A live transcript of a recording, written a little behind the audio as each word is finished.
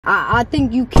I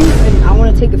think you cute and I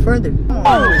want to take it further. He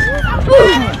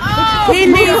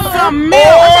needs some milk.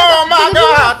 Oh my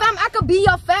God! I could be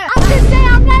your fam. I'm just saying,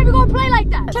 I'm not even gonna play like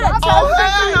that.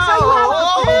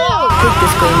 Quick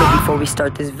disclaimer before we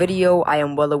start this video. I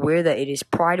am well aware that it is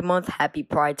Pride Month. Happy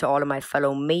Pride to all of my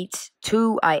fellow mates.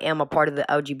 2, I am a part of the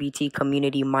LGBT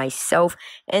community myself.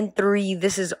 And 3,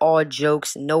 this is all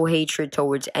jokes, no hatred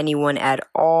towards anyone at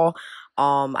all.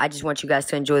 I just want you guys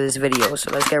to enjoy this video, so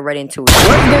let's get right into it. What's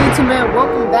good, YouTube, man?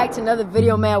 Welcome back to another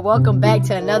video, man. Welcome back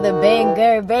to another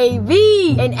banger,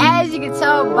 baby. And as you can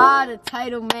tell by the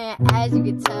title, man, as you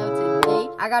can tell today,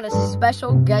 I got a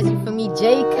special guest, you feel me?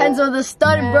 Jay Kenzo, the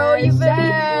stud bro, you feel me?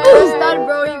 The stud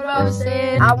bro, you know what I'm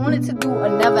saying? I wanted to do a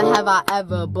never have I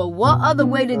ever, but what other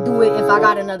way to do it if I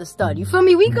got another stud? You feel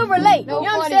me? We could relate. You know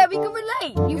what I'm saying? We could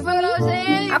relate. You feel what I'm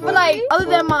saying? I feel like other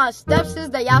than my stepsis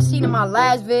that y'all seen in my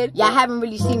last vid, y'all haven't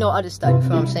really seen no other stuff, you feel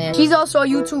what I'm saying? She's also a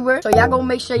YouTuber, so y'all go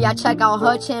make sure y'all check out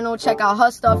her channel, check out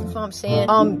her stuff, you feel what I'm saying?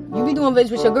 You be doing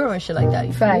videos with your girl and shit like that,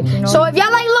 you feel me? You know? So if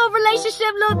y'all like little relationship,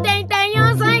 little thing, you know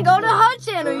what I'm saying? Go to her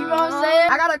channel, you know what I'm saying?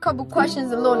 I got a couple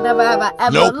questions, a little never have I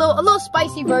ever, a little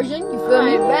spicy version, you feel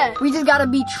me? We just gotta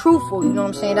be truthful, you know what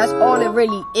I'm saying? That's all it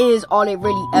really is, all it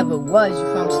really ever was, you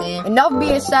feel what I'm saying? Enough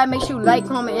being said, make sure you like,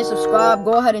 comment, and subscribe.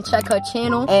 Go ahead and check her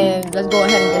channel, and let's go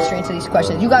ahead and get straight into these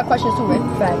questions. You got questions too, right?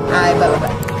 Right. Alright,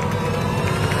 bye.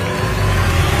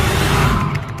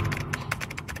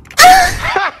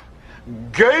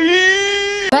 Gay.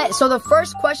 So the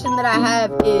first question that I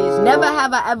have is, never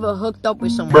have I ever hooked up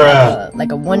with someone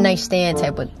like a one night stand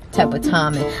type of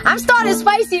time. And I'm starting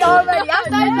spicy already.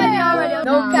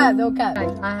 No cap. I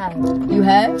have. You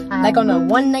have? Like on a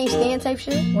one night stand type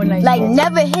shit? One night like stand.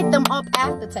 never hit them up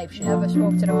after type shit. Never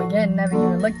spoke to them again. Never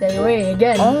even looked their way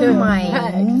again. Oh my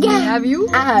God. Have you?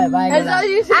 I have. That's how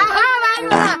you say. I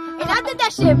have. And I did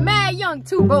that shit mad young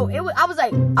too, bro. I was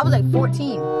like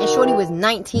 14, and Shorty was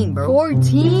 19, bro.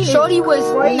 14. Shorty was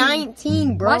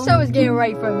 19, bro. My son was getting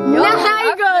right from you. Nah, I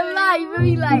ain't gonna lie, you feel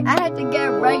me? Like, I had to get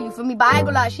right, you feel me? But I ain't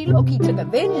gonna lie, she low-key took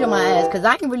advantage of my ass, cause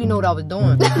I didn't really know what I was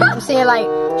doing. I'm saying, like,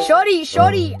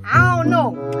 Shorty, I don't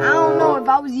know if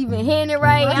I was even hitting it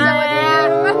right. I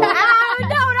don't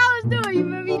know what I was doing, you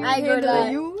feel me? I ain't gonna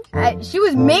lie. She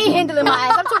was manhandling my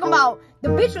ass. I'm talking about, the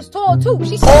bitch was tall too.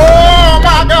 She said, oh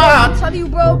my God! I'm telling you,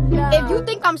 bro, if you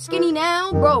think I'm skinny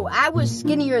now, bro, I was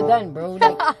skinnier then, bro.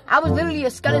 Like, I was literally a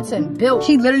skeleton built.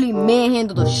 She literally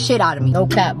manhandled the shit out of me. No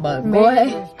cap, but go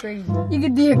ahead. Crazy. You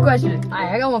can do your question.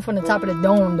 Alright, I got one from the top of the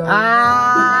dome, though. With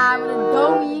a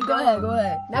dummy. Go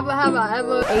ahead. Never have I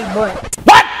ever ate butt.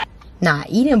 What? Nah,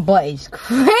 eating butt is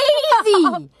crazy.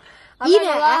 Eating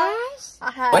ass?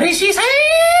 I have. What did she say?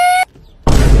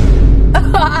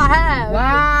 I have.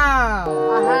 Wow.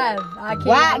 I have. I can't.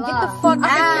 Wow, get the fuck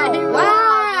out.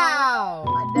 Wow. I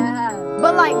have.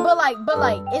 But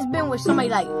like, it's been with somebody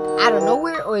like out of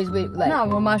nowhere, or is with like? No,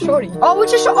 with my shorty. Oh,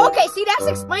 with your shorty. Okay, see, that's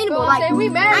explainable. Well, like, we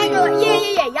married. I ain't gonna,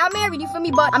 yeah. Y'all married, you feel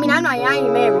me? But I mean, I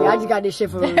ain't married. I just got this shit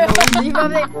for you know what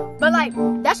I'm saying? But like,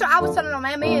 that's what I was telling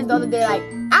my man the other day. Like,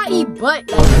 I eat butt.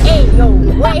 Like, hey, yo,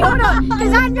 wait, hold on,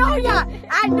 cause I know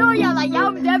y'all. Like,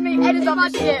 y'all definitely edit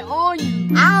off this shit on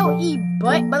you. I'll eat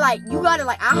butt, but like, you gotta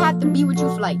like, I have to be with you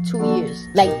for like 2 years,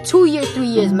 like 2 years, 3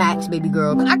 years max, baby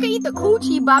girl. I can eat the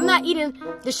coochie, but I'm not eating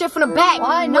the shit from the back.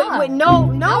 Why not? With no,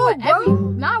 bro. Not with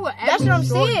every That's what I'm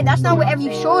saying. That's not with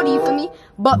every shorty, you feel me?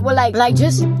 But with like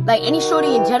just like any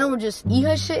shorty in general, just eat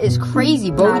her shit is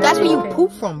crazy, bro. That's where you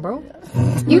poop from, bro.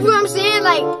 You feel what I'm saying?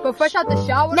 Like, but fresh out the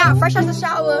shower? Nah, fresh out the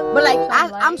shower. But like,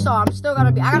 I'm sorry, I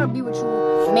gotta be with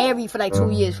you married for like 2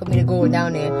 years for me to go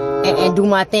down there and do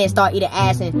my thing, start eating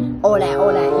ass and all that. You know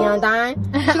what I'm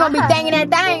saying? She gonna be banging that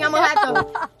thing. I'm gonna have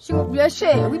to. She gonna be that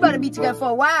shit. We better be together for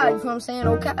a while. You feel what I'm saying?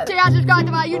 Okay. So y'all subscribe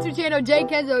to my YouTube channel, Jay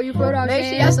Kenzo. You feel what I'm saying?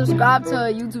 Make sure y'all subscribe to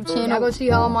her YouTube channel. Y'all go see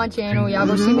her on my channel. Y'all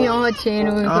go see me on her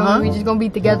channel. We just gonna be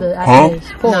together.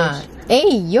 Nah.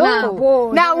 Hey, yo.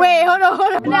 Nah, wait, hold on.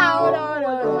 Hold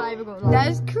on.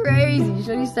 That's crazy.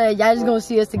 Shorty said, y'all just gonna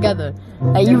see us together.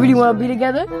 Like, you really wanna be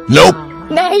together? Nope.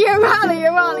 Nah, you're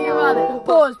wildin'.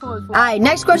 Pause. Alright,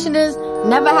 next question is,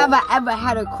 never have I ever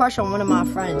had a crush on one of my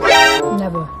friends?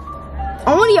 Never.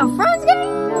 On one of your friends,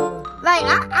 gang? Never. Like,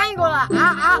 I ain't gonna lie,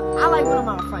 I like one of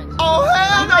my friends. Oh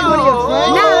hell no! One of your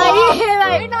friends? Nah,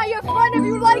 like, They're not your friend if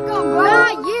you like them, bro.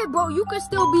 Nah, yeah, bro, you could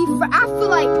still be I feel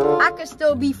like I could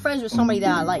still be friends with somebody that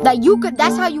I like. Like, you could,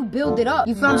 that's how you build it up.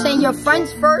 You feel what I'm saying? Your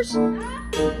friends first.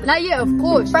 Not yet, of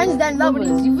course. Friends then lovers.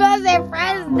 You feel what I'm saying?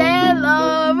 Friends then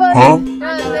lovers. Huh? I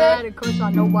never had a crush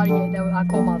on nobody yet that I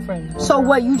call my friend. So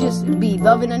what, you just be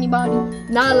loving anybody?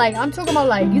 Nah, like, I'm talking about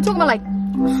like, you talking about like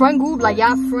friend group, like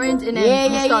y'all friends, and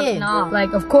then you start, nah.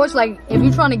 Like, of course, like, if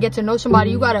you're trying to get to know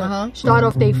somebody, you gotta start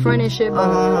off their friend and shit, but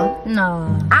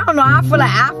nah. I don't know, I feel like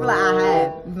I have,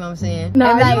 you know what I'm saying?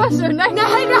 Nah, like, nah. I feel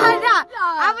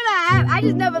like I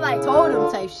just never, like, told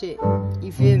them type shit.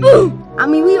 You feel me? I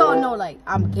mean, we all know, like,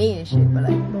 I'm gay and shit, but,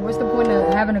 like. But what's the point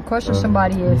of having a crush on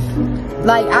somebody if...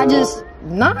 Like, I just,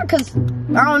 cause,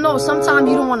 I don't know, sometimes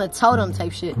you don't want to tell them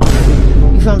type shit. You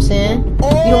feel what I'm saying? You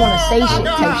don't want to say shit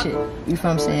type shit. You feel what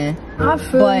I'm saying? I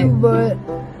feel you, but...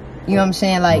 You know what I'm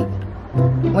saying? Like,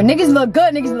 when niggas look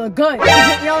good, niggas look good. You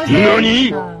know what I'm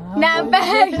saying? Nah,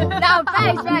 facts.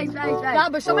 Nah,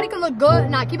 but somebody can look good.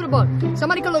 Nah, keep it a buck.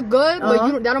 Somebody can look good,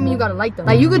 but that don't mean you gotta like them.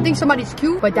 Like, you could think somebody's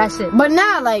cute, but that's it. But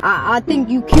nah, like, I think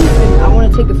you cute and I want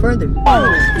to take it further.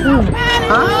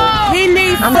 He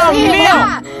needs some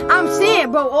milk. I'm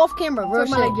saying, bro, off camera, real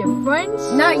shit. Like your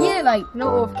friends? Nah, yeah, like.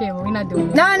 No off camera, we not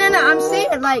doing that. Nah,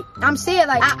 I'm saying,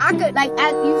 like, I could, like,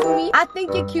 you feel me? I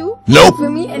think you're cute. Nope. You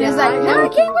feel me? And it's like, nah,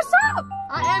 kid, what's up?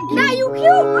 I am cute. Nah, you cute,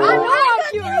 bro. I know I'm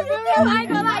cute. I ain't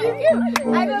gonna lie, you cute.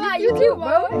 You cute,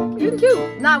 bro. You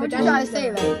cute. Nah, what you trying to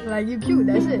say, like you cute,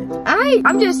 that's it.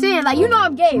 I'm just saying, like, you know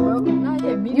I'm gay, bro. Nah,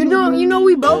 yeah, me you know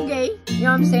we both gay. You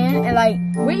know what I'm saying? And like,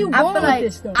 where you going with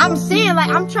this stuff? I'm saying, like,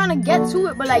 I'm trying to get to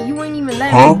it, but like, you ain't even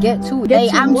letting me get to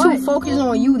it. I'm too focused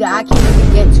on you that I can't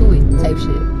even get to it, type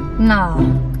shit. Nah.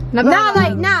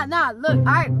 Nah. Look,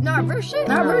 real shit.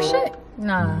 Real shit.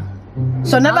 Nah.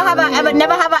 So never have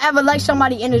I ever liked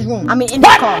somebody in his room. I mean, in the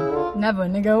car. Never,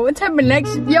 nigga. What type of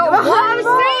next? Yo, what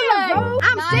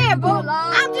I'm saying, bro.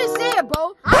 I'm just saying,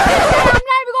 bro. I'm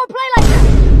not even gonna play like that.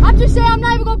 I'm just saying I'm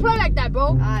not even gonna play like that,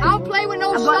 bro. I don't play with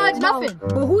no studs, nothing.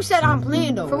 But who said I'm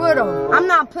playing though? For real though. I'm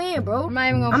not playing, bro. I'm not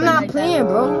even gonna I'm not playing,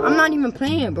 bro. I'm not even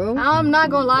playing, bro. I'm not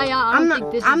gonna lie, y'all. I don't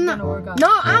think this is gonna work out. No,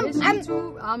 I'm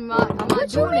not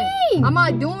doing it. I'm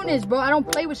not doing this, bro. I don't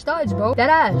play with studs, bro. That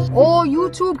ass. All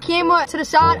YouTube camera to the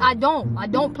side, I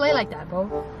don't play like that,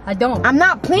 bro. I don't. I'm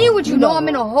not playing with you, know I'm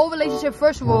in a whole relationship,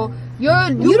 first of all. You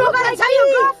don't gotta tell your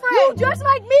girlfriend. You dress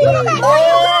like me. You don't gotta tell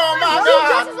your girlfriend. You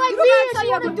dress like me.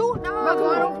 You wanna do it? Nah, bro,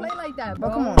 I don't play like that, bro.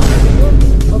 Come on.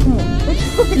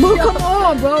 Come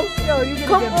on, bro. Yo,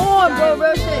 come on, bro.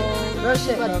 Real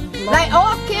shit, bro. Like,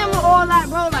 off camera, all that,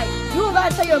 bro. Like, you don't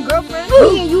gotta tell your girlfriend.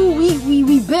 Me and you,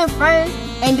 we been friends.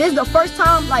 And this is the first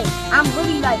time, like, I'm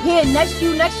really, like, here next to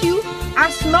you. I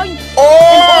smell you.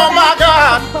 Oh my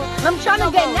God! I'm trying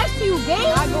to get next to you,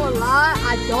 gang. I'm not gonna lie,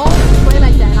 I don't play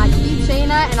like that. And I keep saying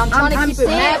that, and I'm trying to keep it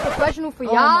mad professional for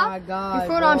y'all. Oh my God, you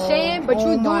feel what I'm saying? But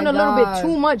you doing a little bit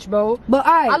too much, bro. But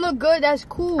I look good, that's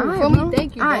cool. Feel me?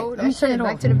 Thank you, bro. Let me turn it off.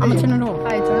 Back to the video. I'm gonna turn it off.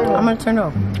 Alright, turn it off. I'm gonna turn it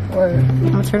off. Word.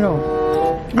 I'm gonna turn it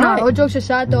off. Nah, all jokes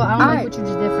aside though, I don't like what you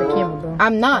just did for camera, bro.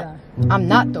 I'm not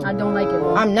though. I don't like it,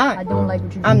 bro. I'm not. I don't like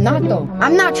what you did. I'm not though.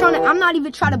 I'm not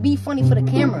even trying to be funny for the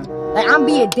camera. Like, I'm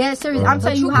being dead serious. I'm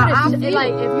telling you how I feel.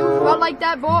 Like, if you felt like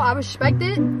that, bro, I respect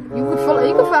it. You can feel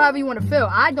however you want to feel.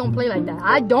 I don't play like that.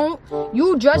 I don't.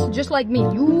 You just like me.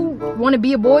 You want to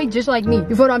be a boy just like me.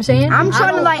 You feel what I'm saying? I'm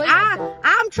trying to like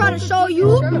I'm trying to show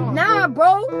you. Nah,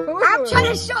 bro. I'm trying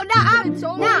to show.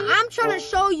 I'm trying to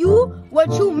show you what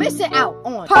you missing out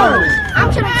on.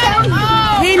 I'm trying to tell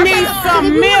you. He needs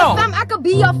some milk. I could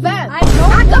be your friend. I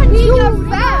could be your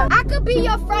friend. I could be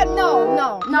your friend.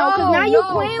 No. Cause now you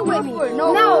playing with me.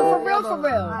 No, for real.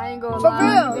 I ain't gonna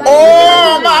lie. For real.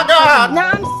 Oh my God.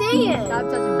 Now I'm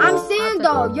saying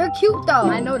though, you're cute though.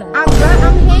 I know that.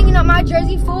 I'm hanging up my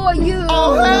jersey for you.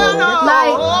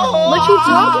 Like, what you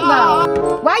talking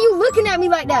about? Why you looking at me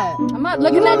like that? I'm not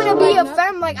looking at you. You want me to be a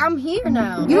fam? Like, I'm here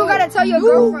now. You don't gotta tell your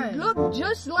girlfriend. You look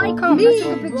just like Let's me.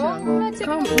 take a picture.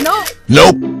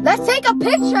 Nope. Let's take a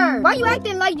picture. Why you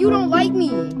acting like you don't like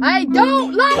me? I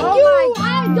don't like you.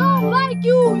 I don't like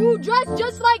you. You dress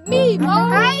just like me, bro.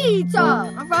 Alright.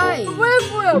 For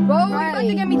real, bro. You about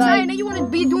to get me tired. Then you want to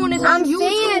be doing this on YouTube,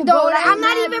 saying though, like, I'm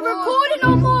not even recording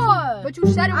no more. But you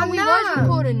said it when we was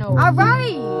recording though.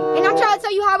 Alright. And I'm trying to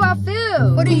tell you how I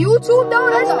feel. For the YouTube though,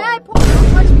 that's mad.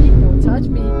 Don't touch me. Don't touch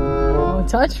me. Don't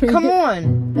touch me. Come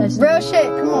on. That's real shit.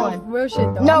 Come on. Real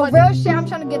shit though. No, real shit. I'm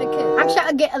trying to get a kiss. I'm trying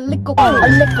to get a lickle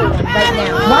right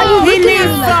now. Why you looking at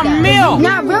me like that? Milk.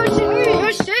 Nah, real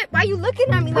shit. Why you looking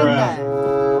at me like that?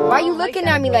 Why you looking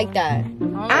at me like that?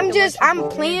 I'm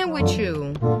playing with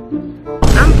you.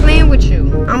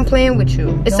 I'm playing with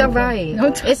you. It's alright.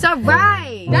 It's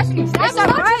alright. That's me. It's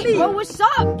alright. Bro, what's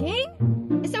up, gang?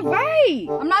 It's alright.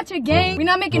 I'm not your gang. We're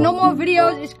not making no more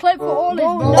videos. It's clip for all this,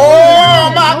 bro.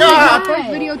 Oh my God. First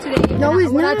video today. No,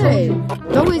 it's not.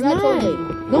 No, it's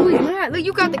not. Look,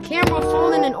 you got the camera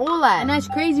falling and all that. And that's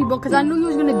crazy, bro, because I knew you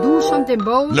was gonna do something,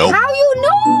 bro. Nope. How you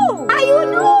know?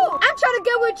 I'm trying to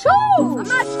get with you. I'm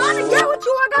not trying to get with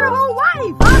you. I got a whole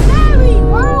wife. I'm married,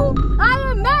 bro. I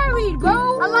am married,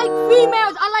 bro. I like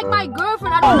females. I like my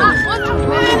girlfriend. I do not want you,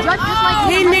 bro. You just like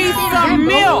He needs some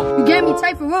milk. You get me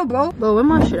tight for real, bro. Bro, where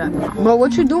my shit at? Bro,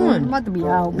 what you doing? I'm about to be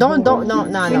out. No. We're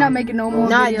not making no more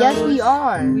videos. Yes, we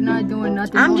are. We're not doing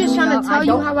nothing. I'm just trying to tell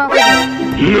you how I feel.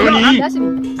 I'm trying to tell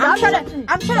you how I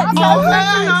feel. I'm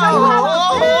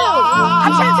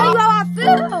trying to tell you how I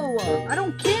feel. I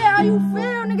don't care how you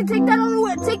feel, nigga. Take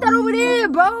that over there,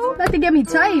 bro. That to get me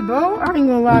tight, bro. I ain't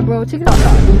gonna lie, bro. Take it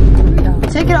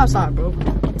outside. Take it outside, bro.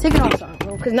 Take it outside,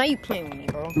 bro. Cause now you playing with me,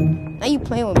 bro. Now you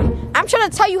playing with me. I'm trying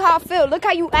to tell you how I feel. Look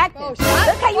how you acting. Look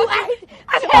how you acting.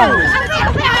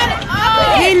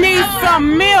 He needs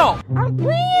some milk. I'm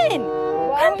playing.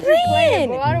 I'm playing.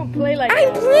 Bro, I don't play like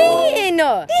I'm that. playing.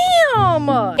 Damn.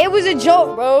 It was a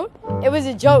joke, bro. It was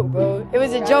a joke, bro. It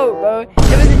was a joke, bro. It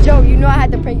was a joke. You know I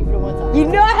had to prank you for the one time. You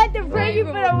know I had to prank you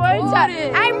for the one time.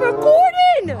 I'm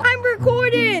recording.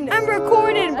 I'm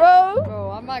recording, bro.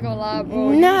 Bro, I'm not gonna lie, bro.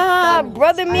 Nah,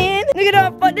 brother, man. Look at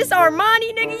that. This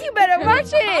Armani, nigga. You better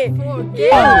watch it.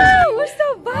 Yeah. What's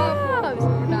the vibes?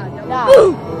 Nah.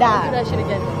 Do that shit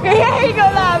again. Here you go,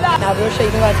 nah. Nah, bro, shit.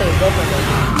 You know what I tell you. Go for it.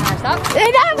 Stop.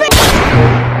 Hey,